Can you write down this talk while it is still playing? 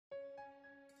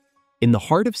In the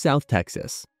heart of South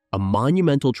Texas, a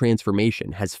monumental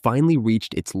transformation has finally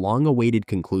reached its long-awaited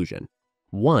conclusion,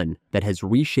 one that has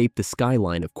reshaped the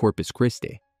skyline of Corpus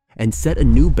Christi and set a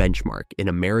new benchmark in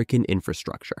American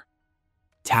infrastructure.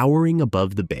 Towering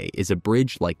above the bay is a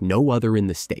bridge like no other in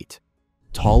the state,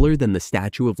 taller than the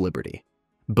Statue of Liberty,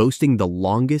 boasting the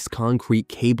longest concrete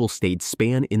cable-stayed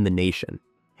span in the nation,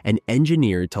 and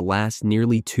engineered to last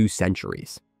nearly 2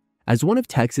 centuries. As one of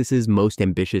Texas's most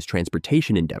ambitious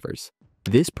transportation endeavors,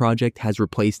 this project has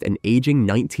replaced an aging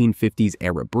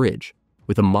 1950s-era bridge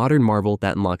with a modern marvel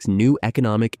that unlocks new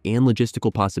economic and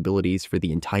logistical possibilities for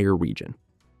the entire region.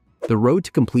 The road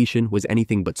to completion was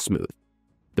anything but smooth.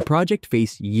 The project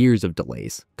faced years of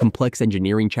delays, complex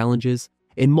engineering challenges,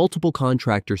 and multiple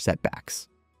contractor setbacks.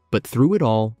 But through it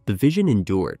all, the vision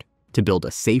endured to build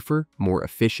a safer, more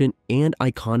efficient, and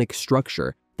iconic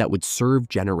structure that would serve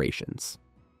generations.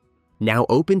 Now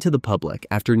open to the public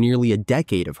after nearly a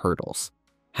decade of hurdles,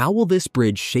 how will this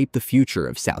bridge shape the future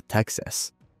of South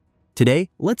Texas? Today,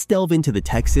 let's delve into the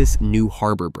Texas New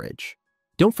Harbor Bridge.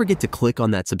 Don't forget to click on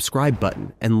that subscribe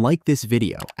button and like this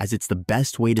video, as it's the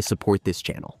best way to support this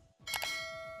channel.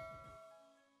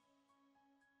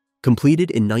 Completed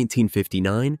in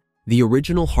 1959, the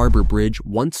original harbor bridge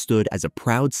once stood as a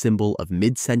proud symbol of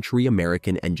mid-century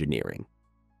American engineering.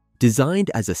 Designed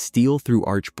as a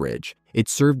steel-through-arch bridge, it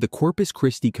served the Corpus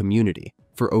Christi community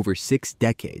for over 6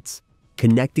 decades,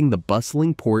 connecting the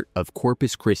bustling port of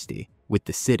Corpus Christi with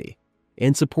the city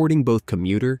and supporting both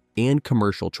commuter and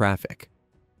commercial traffic.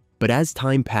 But as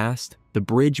time passed, the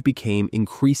bridge became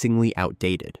increasingly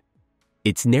outdated.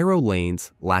 Its narrow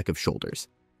lanes, lack of shoulders,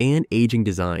 and aging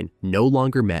design no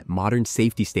longer met modern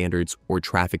safety standards or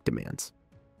traffic demands.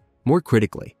 More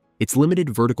critically, its limited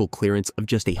vertical clearance of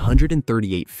just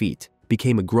 138 feet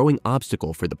became a growing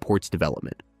obstacle for the port's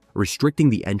development, restricting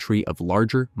the entry of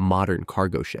larger, modern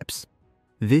cargo ships.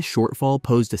 This shortfall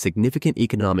posed a significant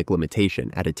economic limitation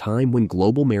at a time when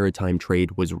global maritime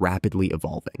trade was rapidly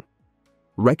evolving.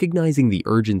 Recognizing the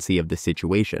urgency of the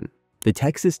situation, the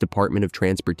Texas Department of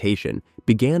Transportation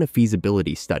began a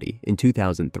feasibility study in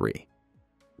 2003.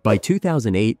 By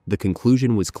 2008, the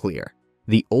conclusion was clear.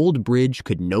 The old bridge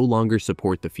could no longer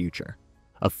support the future.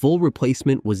 A full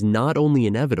replacement was not only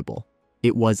inevitable,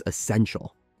 it was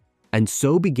essential. And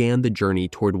so began the journey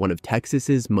toward one of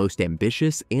Texas's most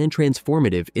ambitious and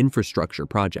transformative infrastructure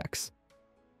projects.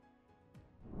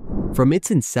 From its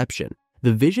inception,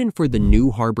 the vision for the New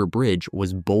Harbor Bridge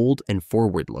was bold and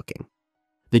forward-looking.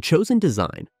 The chosen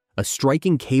design, a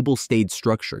striking cable-stayed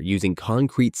structure using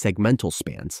concrete segmental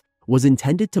spans, was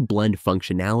intended to blend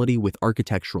functionality with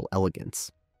architectural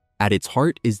elegance. At its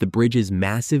heart is the bridge's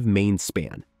massive main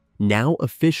span, now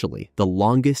officially the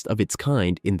longest of its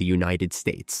kind in the United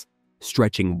States,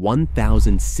 stretching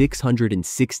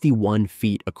 1,661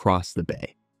 feet across the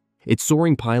bay. Its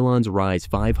soaring pylons rise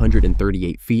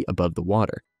 538 feet above the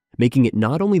water, making it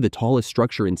not only the tallest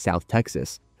structure in South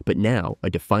Texas, but now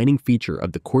a defining feature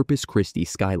of the Corpus Christi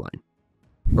skyline.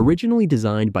 Originally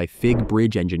designed by Fig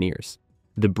Bridge engineers,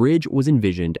 the bridge was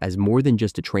envisioned as more than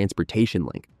just a transportation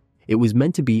link. It was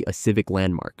meant to be a civic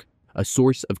landmark, a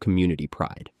source of community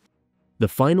pride. The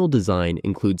final design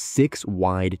includes 6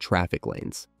 wide traffic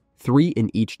lanes, 3 in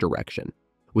each direction,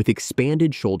 with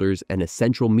expanded shoulders and a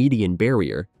central median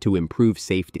barrier to improve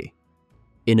safety.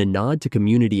 In a nod to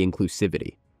community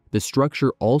inclusivity, the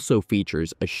structure also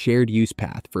features a shared use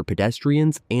path for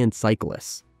pedestrians and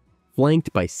cyclists,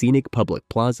 flanked by scenic public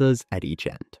plazas at each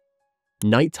end.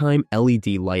 Nighttime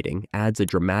LED lighting adds a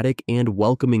dramatic and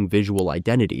welcoming visual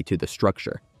identity to the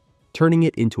structure, turning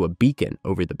it into a beacon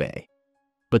over the bay.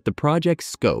 But the project's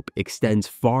scope extends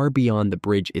far beyond the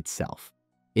bridge itself.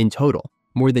 In total,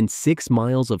 more than 6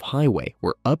 miles of highway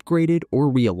were upgraded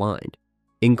or realigned,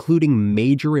 including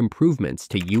major improvements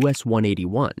to US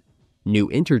 181,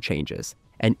 new interchanges,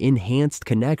 and enhanced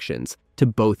connections to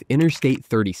both Interstate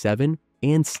 37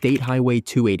 and State Highway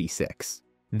 286.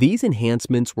 These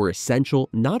enhancements were essential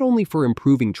not only for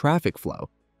improving traffic flow,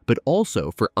 but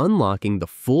also for unlocking the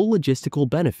full logistical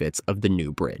benefits of the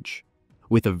new bridge.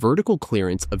 With a vertical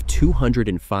clearance of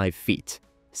 205 feet,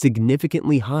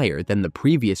 significantly higher than the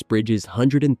previous bridge's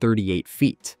 138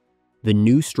 feet, the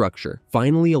new structure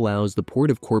finally allows the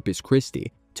Port of Corpus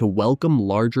Christi to welcome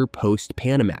larger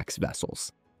post-Panamax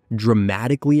vessels,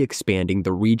 dramatically expanding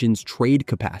the region's trade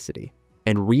capacity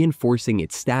and reinforcing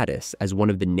its status as one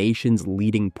of the nation's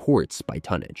leading ports by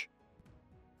tonnage.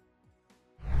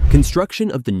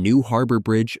 Construction of the New Harbor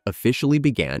Bridge officially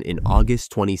began in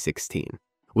August 2016,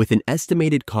 with an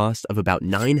estimated cost of about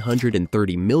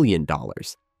 $930 million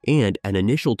and an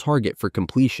initial target for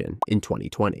completion in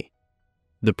 2020.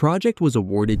 The project was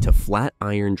awarded to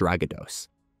Flatiron Dragados,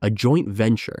 a joint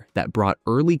venture that brought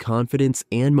early confidence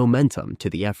and momentum to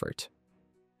the effort.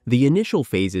 The initial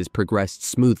phases progressed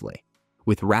smoothly,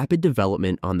 with rapid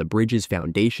development on the bridge's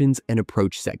foundations and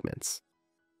approach segments.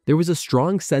 There was a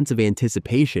strong sense of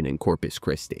anticipation in Corpus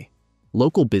Christi.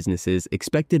 Local businesses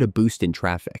expected a boost in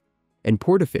traffic, and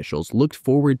port officials looked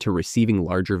forward to receiving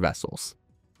larger vessels.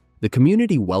 The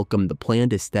community welcomed the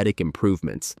planned aesthetic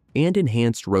improvements and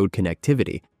enhanced road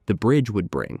connectivity the bridge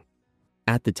would bring.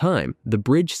 At the time, the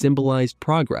bridge symbolized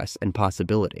progress and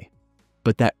possibility.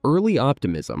 But that early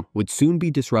optimism would soon be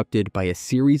disrupted by a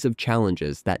series of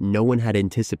challenges that no one had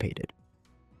anticipated.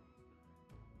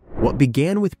 What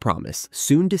began with promise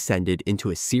soon descended into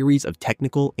a series of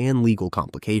technical and legal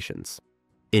complications.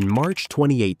 In March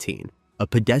 2018, a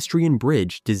pedestrian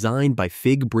bridge designed by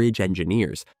Fig Bridge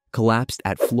engineers collapsed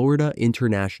at Florida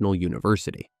International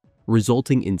University,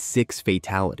 resulting in 6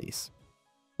 fatalities.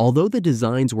 Although the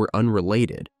designs were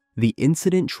unrelated, the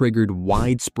incident triggered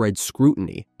widespread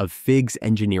scrutiny of Fig's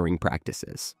engineering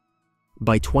practices.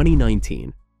 By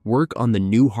 2019, work on the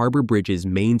new harbor bridge's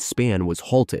main span was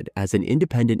halted as an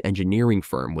independent engineering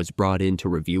firm was brought in to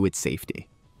review its safety.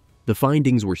 The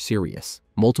findings were serious.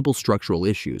 Multiple structural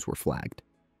issues were flagged.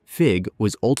 Fig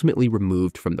was ultimately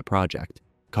removed from the project,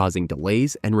 causing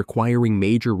delays and requiring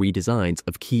major redesigns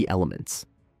of key elements.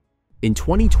 In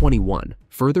 2021,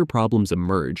 further problems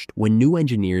emerged when new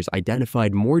engineers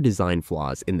identified more design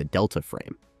flaws in the delta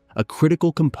frame, a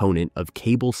critical component of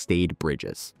cable-stayed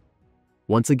bridges.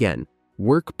 Once again,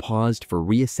 work paused for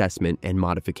reassessment and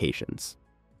modifications.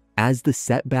 As the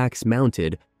setbacks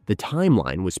mounted, the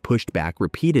timeline was pushed back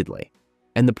repeatedly,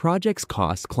 and the project's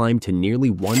costs climbed to nearly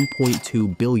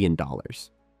 $1.2 billion.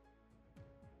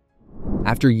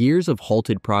 After years of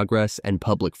halted progress and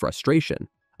public frustration,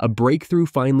 a breakthrough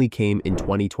finally came in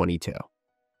 2022.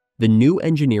 The new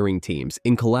engineering teams,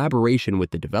 in collaboration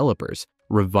with the developers,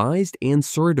 revised and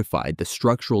certified the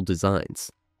structural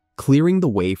designs, clearing the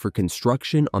way for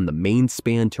construction on the main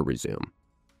span to resume.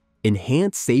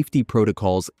 Enhanced safety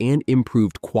protocols and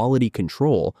improved quality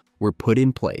control were put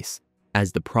in place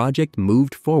as the project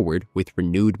moved forward with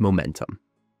renewed momentum.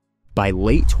 By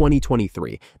late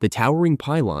 2023, the towering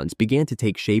pylons began to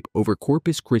take shape over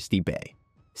Corpus Christi Bay,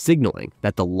 signaling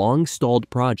that the long-stalled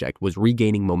project was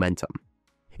regaining momentum.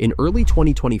 In early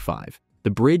 2025,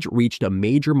 the bridge reached a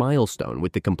major milestone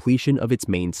with the completion of its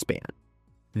main span.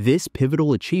 This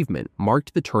pivotal achievement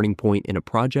marked the turning point in a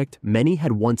project many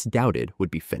had once doubted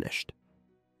would be finished.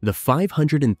 The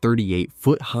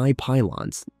 538-foot-high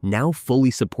pylons now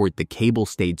fully support the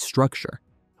cable-stayed structure,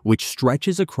 which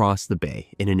stretches across the bay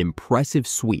in an impressive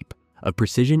sweep of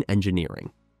precision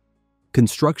engineering.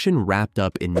 Construction wrapped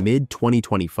up in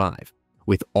mid-2025,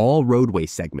 with all roadway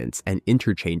segments and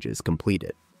interchanges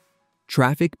completed.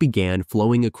 Traffic began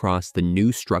flowing across the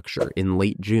new structure in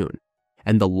late June,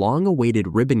 and the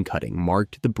long-awaited ribbon cutting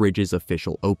marked the bridge's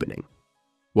official opening.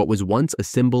 What was once a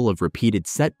symbol of repeated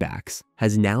setbacks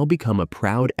has now become a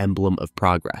proud emblem of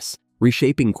progress,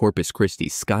 reshaping Corpus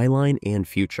Christi's skyline and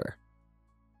future.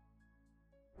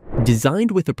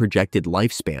 Designed with a projected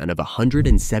lifespan of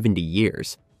 170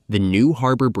 years, the new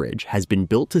harbor bridge has been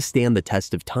built to stand the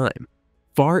test of time,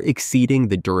 far exceeding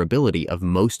the durability of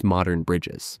most modern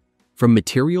bridges. From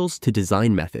materials to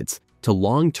design methods to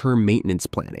long-term maintenance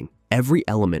planning, every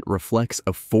element reflects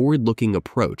a forward-looking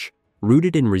approach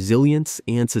rooted in resilience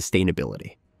and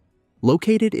sustainability.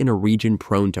 Located in a region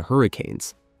prone to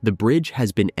hurricanes, the bridge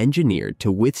has been engineered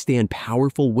to withstand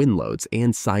powerful wind loads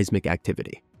and seismic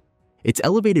activity. Its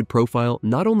elevated profile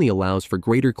not only allows for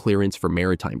greater clearance for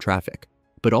maritime traffic,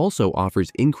 but also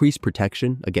offers increased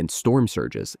protection against storm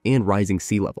surges and rising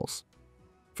sea levels.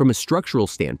 From a structural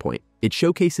standpoint, it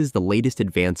showcases the latest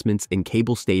advancements in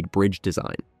cable-stayed bridge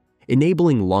design,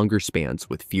 enabling longer spans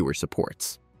with fewer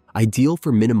supports, ideal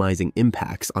for minimizing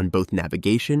impacts on both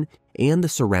navigation and the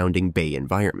surrounding bay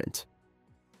environment.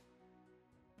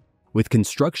 With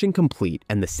construction complete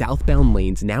and the southbound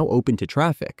lanes now open to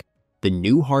traffic, the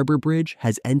new harbor bridge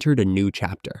has entered a new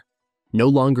chapter. No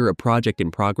longer a project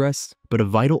in progress, but a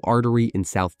vital artery in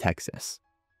South Texas.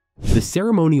 The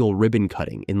ceremonial ribbon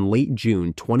cutting in late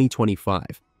June 2025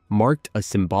 marked a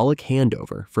symbolic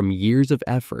handover from years of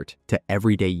effort to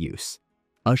everyday use,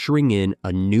 ushering in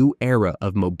a new era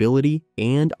of mobility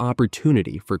and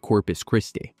opportunity for Corpus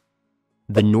Christi.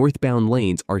 The northbound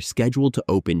lanes are scheduled to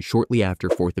open shortly after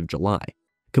 4th of July,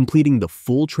 completing the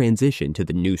full transition to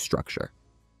the new structure.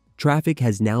 Traffic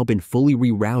has now been fully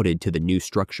rerouted to the new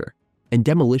structure, and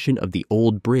demolition of the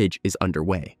old bridge is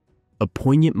underway, a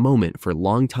poignant moment for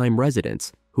longtime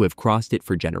residents who have crossed it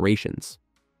for generations.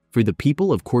 For the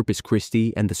people of Corpus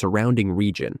Christi and the surrounding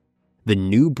region, the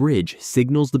new bridge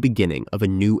signals the beginning of a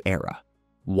new era,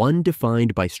 one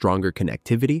defined by stronger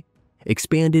connectivity,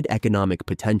 expanded economic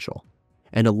potential,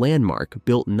 and a landmark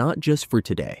built not just for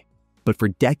today, but for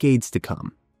decades to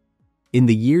come. In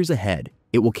the years ahead,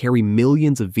 it will carry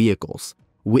millions of vehicles,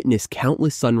 witness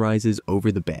countless sunrises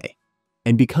over the bay,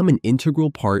 and become an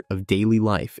integral part of daily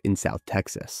life in South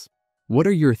Texas. What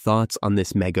are your thoughts on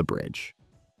this mega bridge?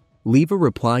 Leave a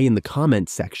reply in the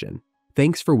comments section.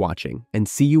 Thanks for watching, and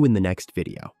see you in the next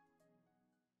video.